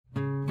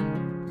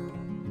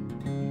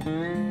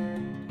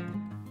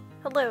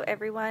Hello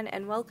everyone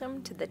and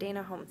welcome to the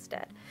Dana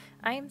Homestead.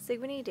 I am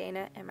Sikwani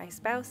Dana and my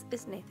spouse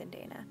is Nathan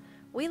Dana.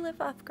 We live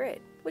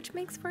off-grid, which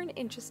makes for an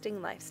interesting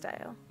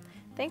lifestyle.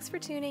 Thanks for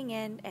tuning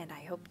in and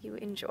I hope you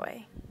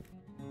enjoy.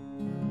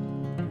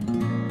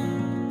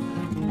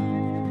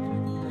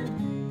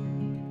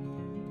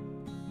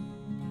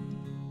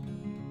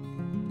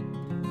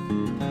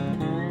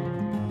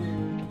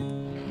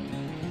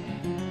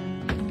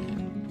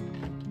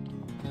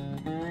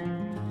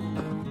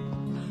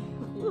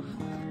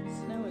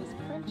 Snow is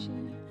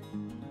crunchy.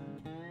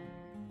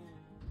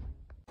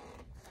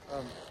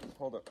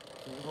 Hold up.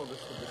 Can you hold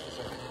this for just a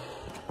second?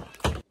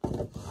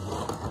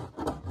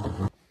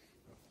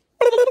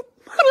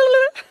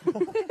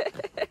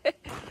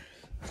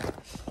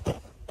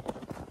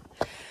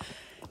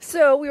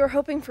 So we were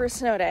hoping for a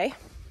snow day.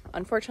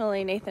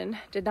 Unfortunately, Nathan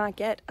did not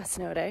get a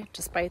snow day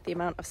despite the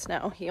amount of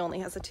snow. He only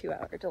has a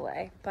 2-hour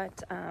delay,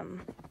 but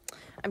I'm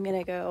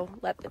gonna go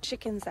let the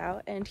chickens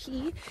out and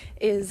he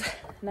is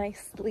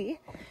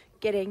nicely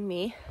getting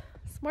me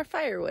some more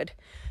firewood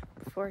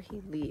before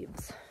he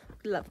leaves.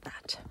 Love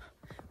that.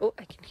 Oh,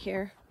 I can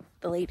hear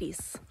the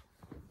ladies.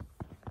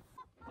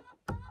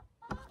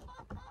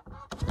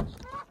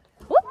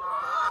 Whoop.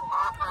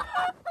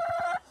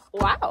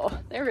 Wow,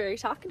 they're very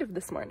talkative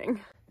this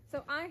morning.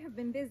 So I have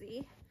been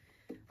busy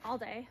all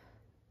day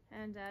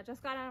and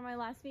just got out of my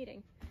last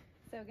meeting.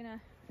 So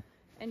gonna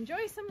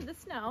enjoy some of the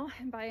snow,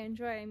 and by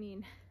enjoy I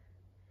mean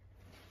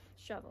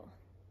shovel.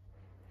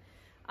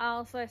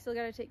 Also, I still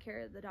gotta take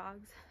care of the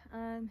dogs.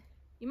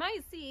 You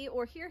might see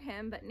or hear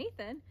him, but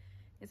Nathan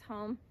is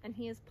home and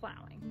he is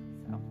plowing.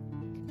 So.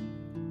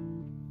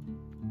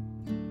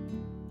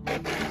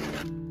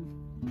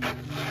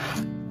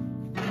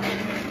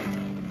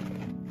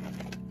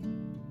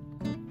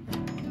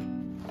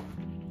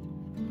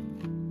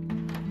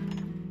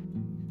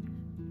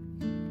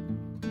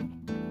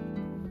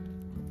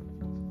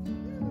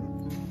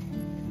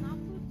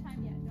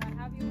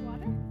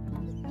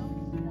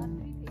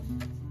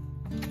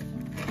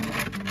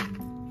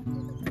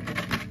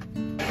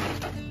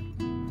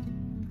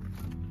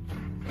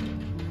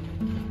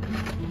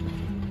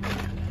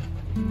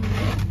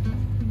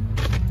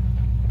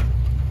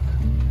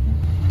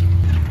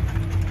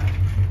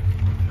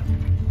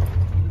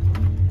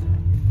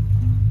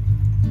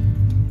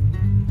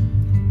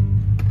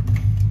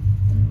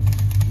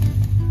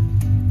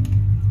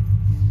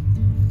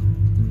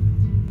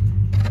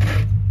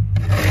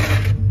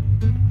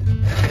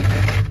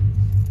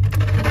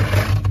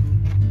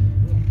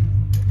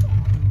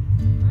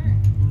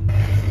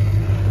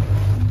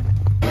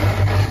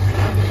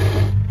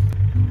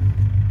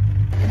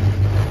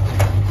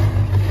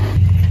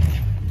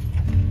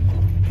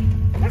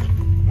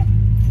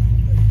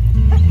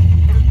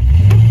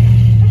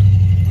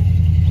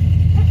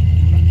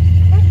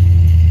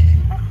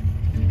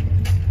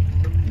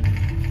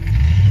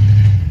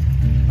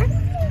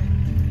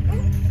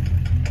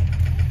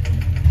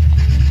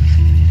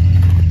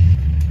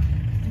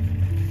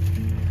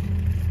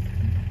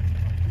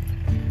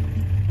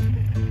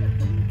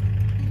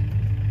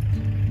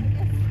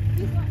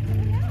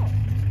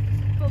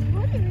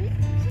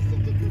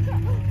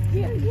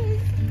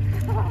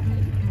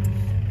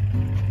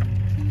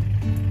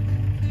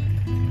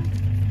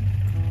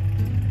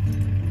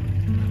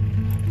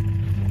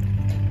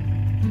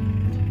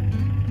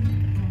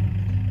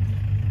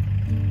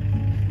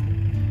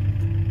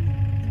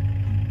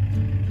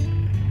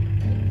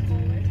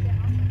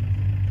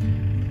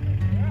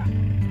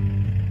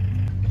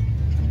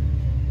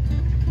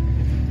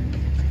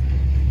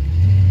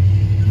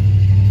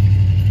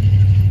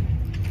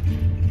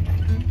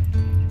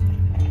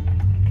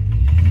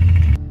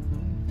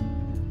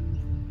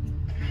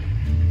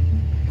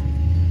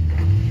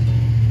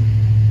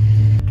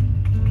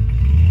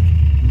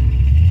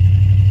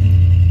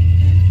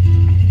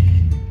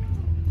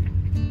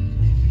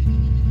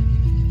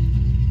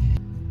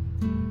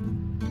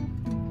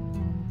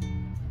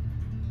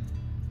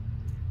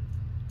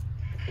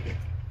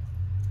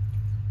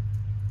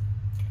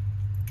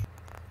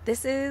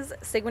 This is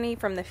Sikwani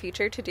from the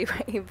future to do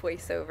a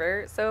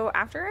voiceover. So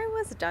after I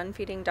was done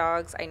feeding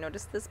dogs, I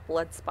noticed this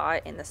blood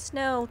spot in the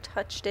snow,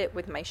 touched it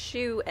with my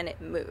shoe, and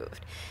it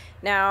moved.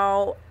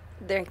 Now,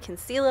 there can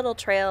see a little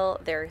trail,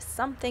 there is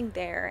something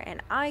there,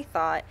 and I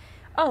thought,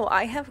 oh,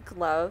 I have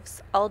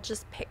gloves, I'll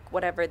just pick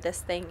whatever this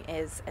thing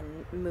is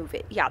and move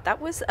it. Yeah, that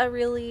was a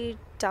really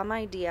dumb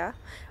idea.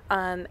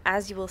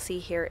 As you will see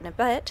here in a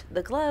bit,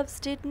 the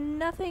gloves did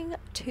nothing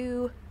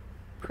to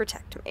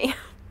protect me.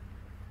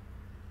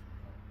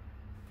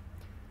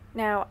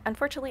 Now,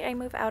 unfortunately, I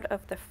move out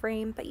of the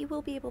frame, but you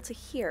will be able to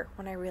hear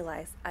when I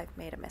realize I've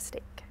made a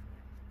mistake.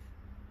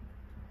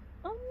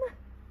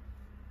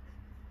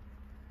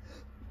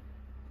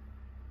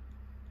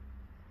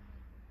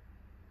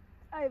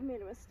 I've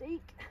made a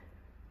mistake.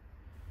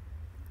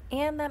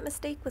 And that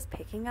mistake was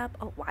picking up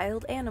a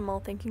wild animal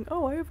thinking,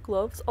 oh, I have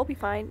gloves, I'll be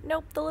fine.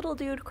 Nope, the little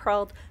dude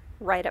crawled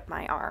right up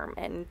my arm,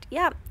 and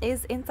yeah,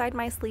 is inside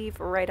my sleeve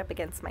right up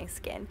against my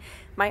skin.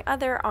 My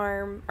other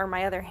arm, or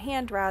my other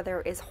hand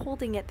rather, is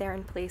holding it there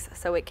in place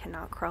so it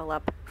cannot crawl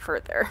up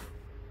further.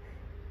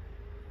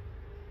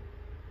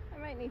 I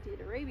might need to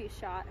get a rabies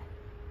shot.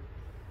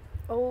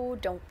 Oh,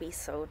 don't be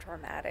so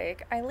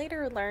dramatic. I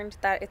later learned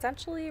that it's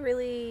actually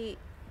really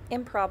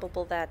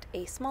improbable that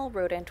a small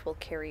rodent will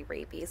carry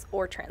rabies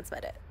or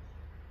transmit it.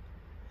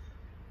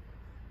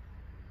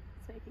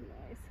 It's making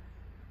noise.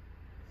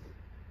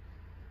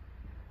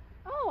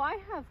 Oh, I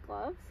have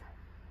gloves.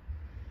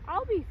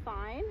 I'll be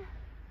fine.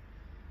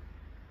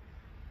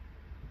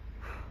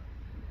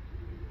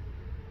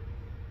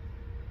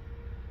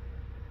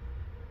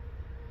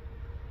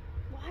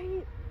 Why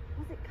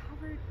was it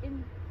covered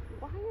in...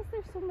 Why is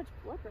there so much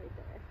blood right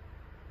there?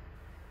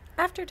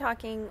 After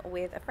talking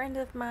with a friend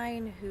of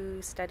mine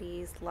who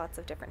studies lots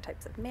of different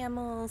types of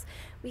mammals,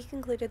 we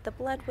concluded the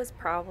blood was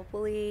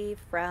probably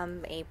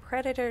from a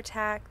predator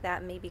attack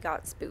that maybe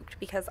got spooked,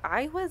 because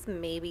I was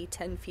maybe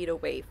 10 feet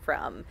away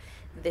from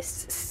this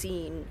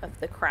scene of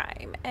the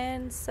crime,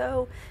 and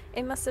so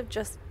it must have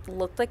just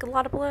looked like a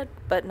lot of blood,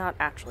 but not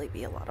actually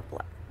be a lot of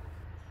blood.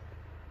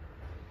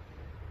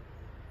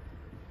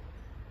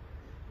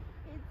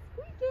 It's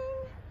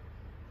squeaking.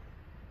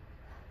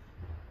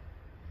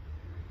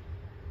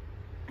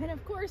 And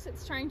of course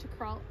it's trying to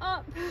crawl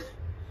up.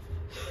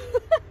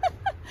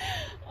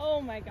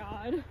 Oh my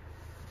god.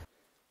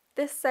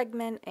 This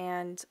segment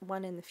and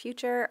one in the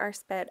future are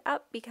sped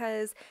up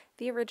because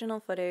the original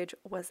footage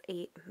was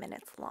 8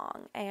 minutes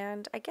long,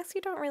 and I guess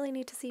you don't really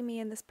need to see me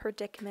in this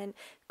predicament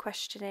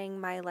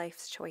questioning my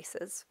life's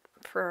choices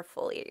for a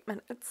full 8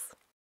 minutes.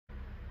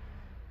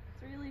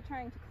 It's really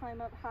trying to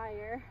climb up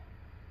higher.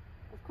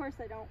 Of course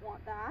I don't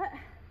want that.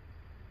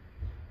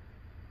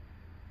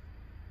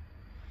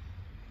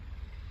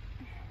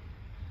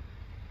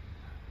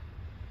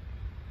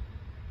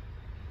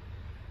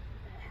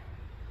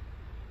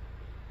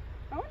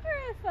 I wonder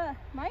if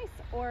mice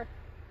or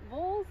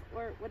voles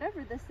or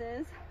whatever this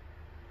is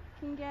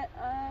can get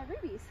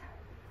rabies.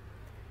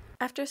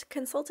 After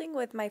consulting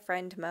with my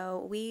friend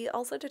Mo, we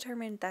also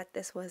determined that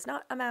this was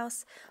not a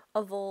mouse,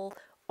 a vole,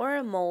 or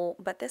a mole,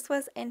 but this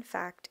was in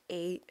fact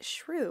a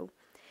shrew.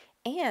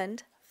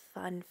 And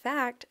fun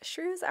fact,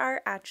 shrews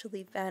are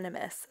actually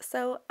venomous,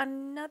 so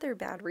another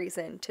bad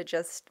reason to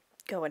just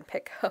go and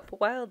pick up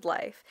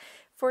wildlife.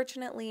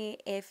 Fortunately,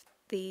 if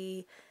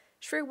the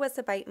shrew was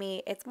to bite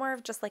me, it's more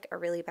of just like a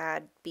really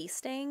bad bee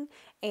sting,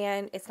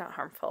 and it's not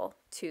harmful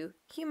to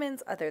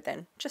humans other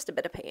than just a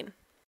bit of pain.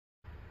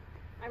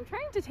 I'm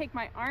trying to take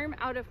my arm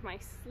out of my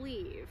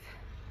sleeve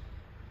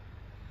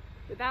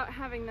without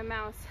having the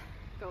mouse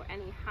go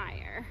any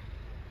higher.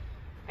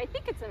 I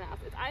think it's a mouse.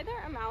 It's either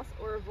a mouse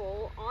or a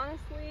vole.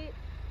 Honestly,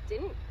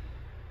 didn't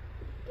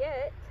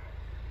get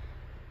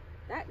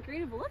that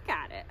great of a look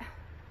at it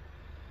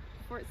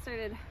before it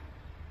started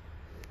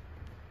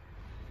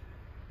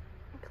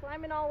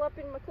climbing all up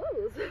in my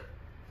clothes.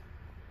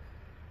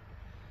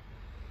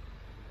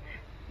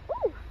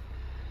 Ooh.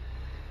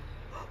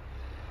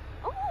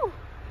 Oh!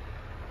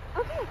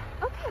 Okay,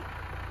 okay.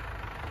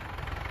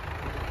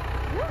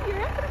 No, you're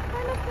not gonna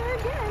climb up there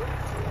again.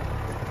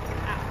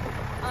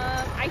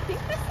 Ow. I think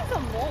this is a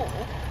mole.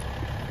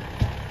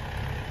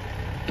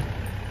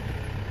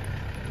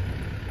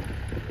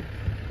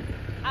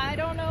 I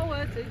don't know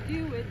what to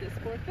do with this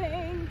poor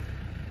thing.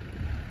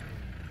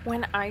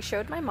 When I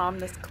showed my mom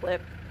this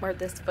clip or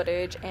this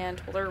footage and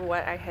told her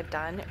what I had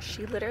done,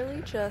 she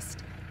literally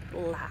just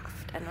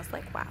laughed and was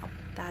like, wow,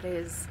 that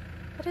is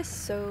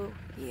so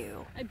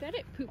you. I bet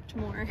it pooped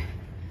more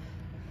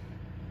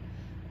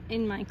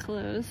in my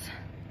clothes.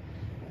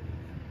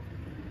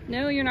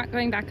 No, you're not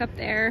going back up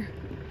there.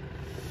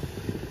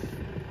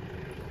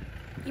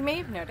 You may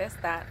have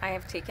noticed that I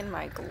have taken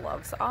my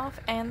gloves off,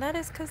 and that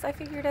is because I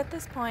figured at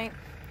this point,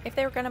 if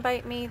they were gonna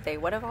bite me, they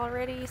would have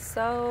already,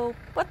 so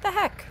what the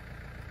heck?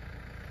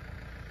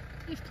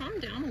 You've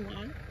calmed down a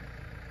lot.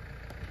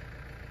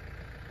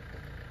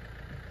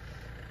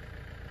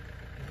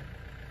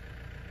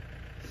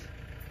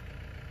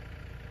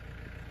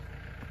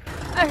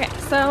 Okay,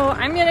 so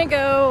I'm gonna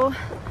go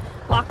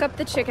lock up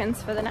the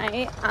chickens for the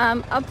night.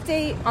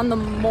 Update on the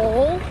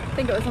mole. I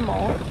think it was a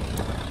mole.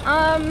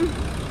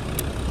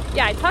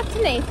 Yeah, I talked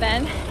to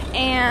Nathan,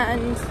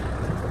 and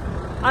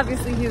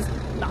obviously he's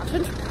not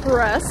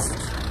impressed.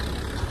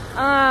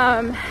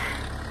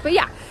 But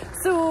yeah,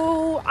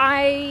 so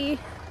I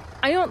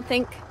don't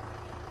think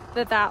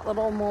that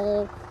little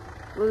mole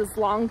was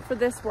long for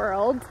this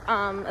world,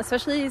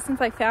 especially since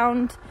I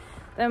found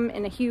them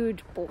in a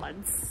huge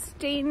blood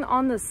stain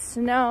on the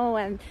snow,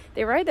 and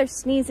they were either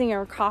sneezing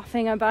or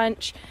coughing a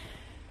bunch.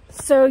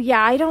 So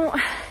yeah, I don't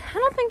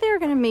think they were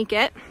gonna make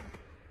it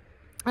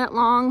that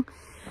long.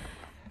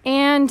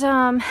 And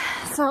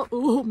so,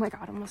 oh my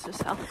god, I almost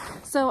just fell.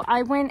 So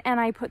I went and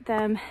I put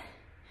them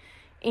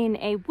in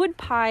a wood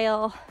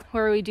pile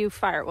where we do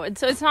firewood.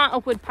 So it's not a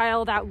wood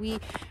pile that we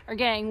are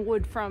getting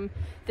wood from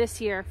this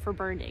year for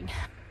burning.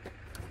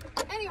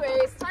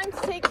 Anyways, time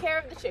to take care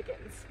of the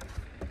chickens.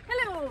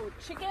 Hello,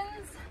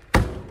 chickens.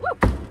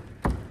 Woo!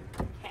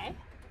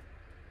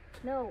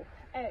 No,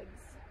 eggs.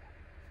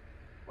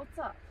 What's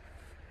up?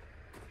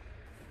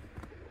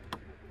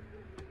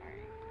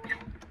 I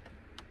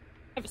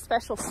have a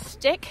special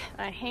stick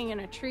I hang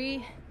in a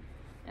tree,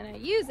 and I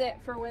use it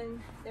for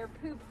when their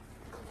poop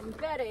and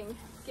bedding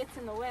gets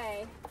in the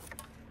way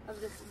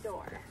of this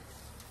door.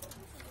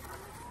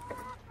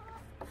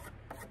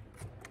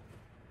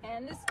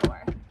 And this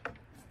door.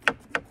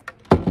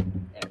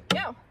 There we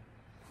go.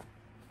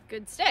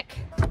 Good stick.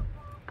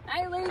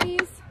 Hi,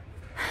 ladies.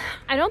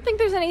 I don't think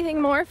there's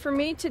anything more for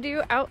me to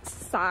do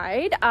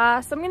outside,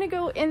 so I'm gonna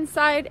go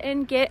inside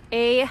and get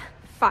a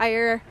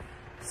fire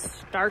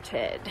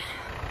started.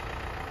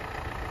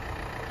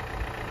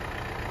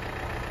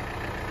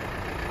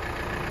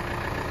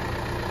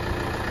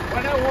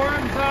 When it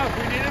warms up,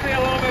 we need to be a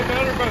little bit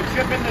better about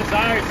chipping this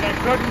ice. I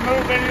couldn't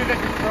move any of the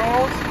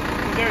controls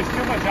because there's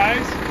too much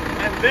ice.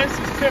 And this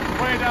is tipped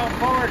way down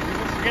forward because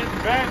this is getting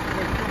bent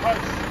with too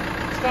much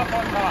stuff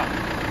on top.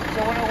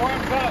 So when it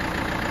warms up,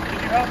 can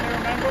you help me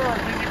remember, or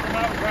can you come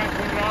out and try and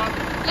clean it off?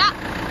 Yeah.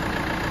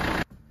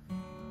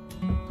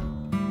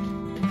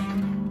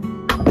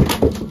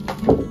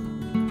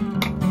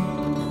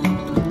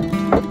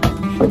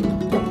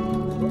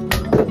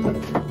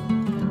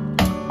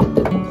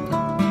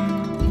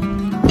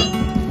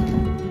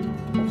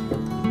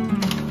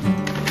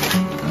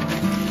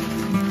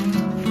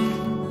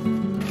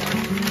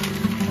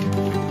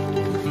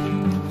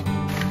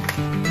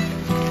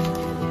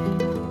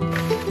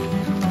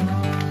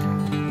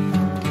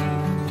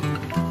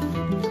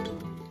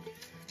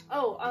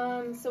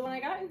 So when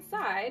I got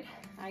inside,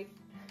 I,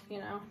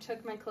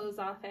 took my clothes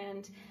off,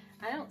 and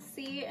I don't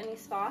see any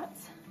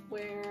spots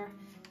where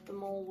the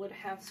mole would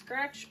have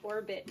scratched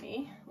or bit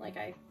me. Like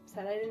I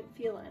said, I didn't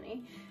feel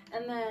any.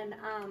 And then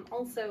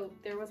also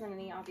there wasn't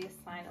any obvious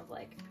sign of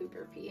like poop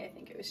or pee. I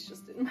think it was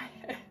just in my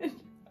head.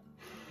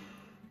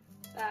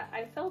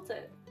 I felt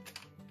it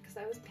because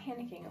I was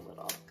panicking a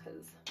little,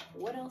 because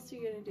what else are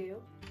you gonna do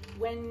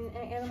when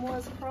an animal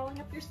is crawling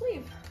up your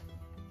sleeve?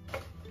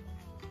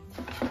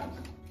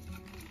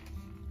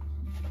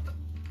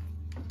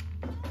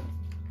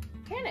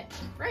 Panic,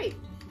 right?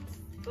 It's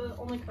the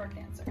only correct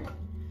answer.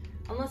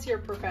 Unless you're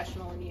a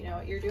professional and you know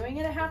what you're doing,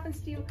 and it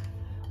happens to you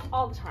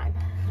all the time.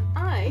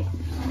 I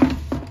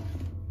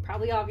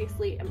probably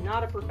obviously am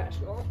not a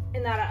professional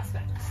in that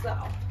aspect,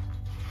 so.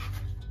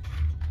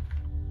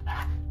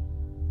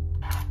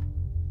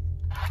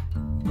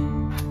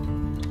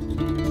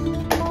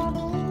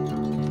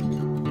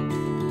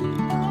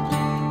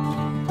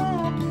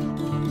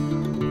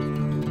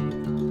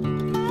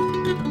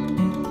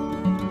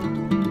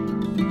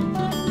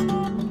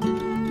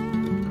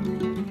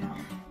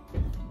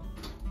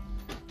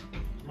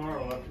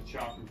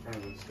 Chop in front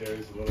of the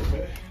stairs a little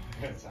bit.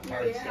 It's a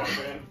hard step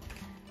in.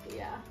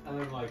 Yeah. And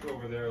then like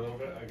over there a little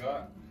bit,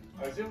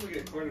 I was able to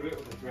get quite a bit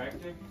with the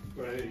tractor,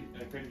 but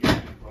I couldn't get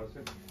any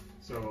closer.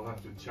 So we'll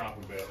have to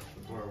chop a bit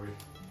before we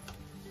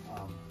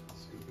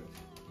scoop it.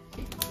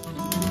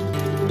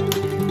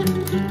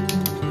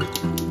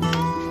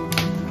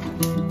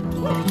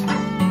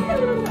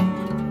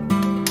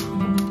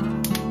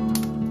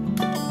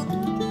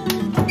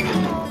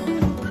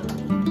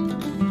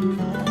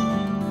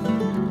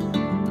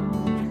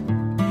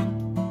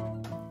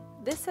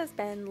 This has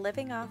been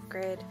Living Off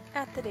Grid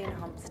at the Dana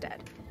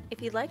Homestead.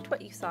 If you liked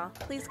what you saw,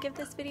 please give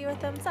this video a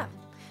thumbs up.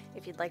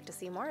 If you'd like to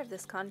see more of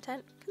this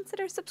content,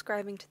 consider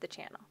subscribing to the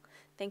channel.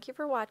 Thank you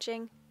for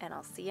watching, and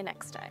I'll see you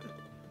next time.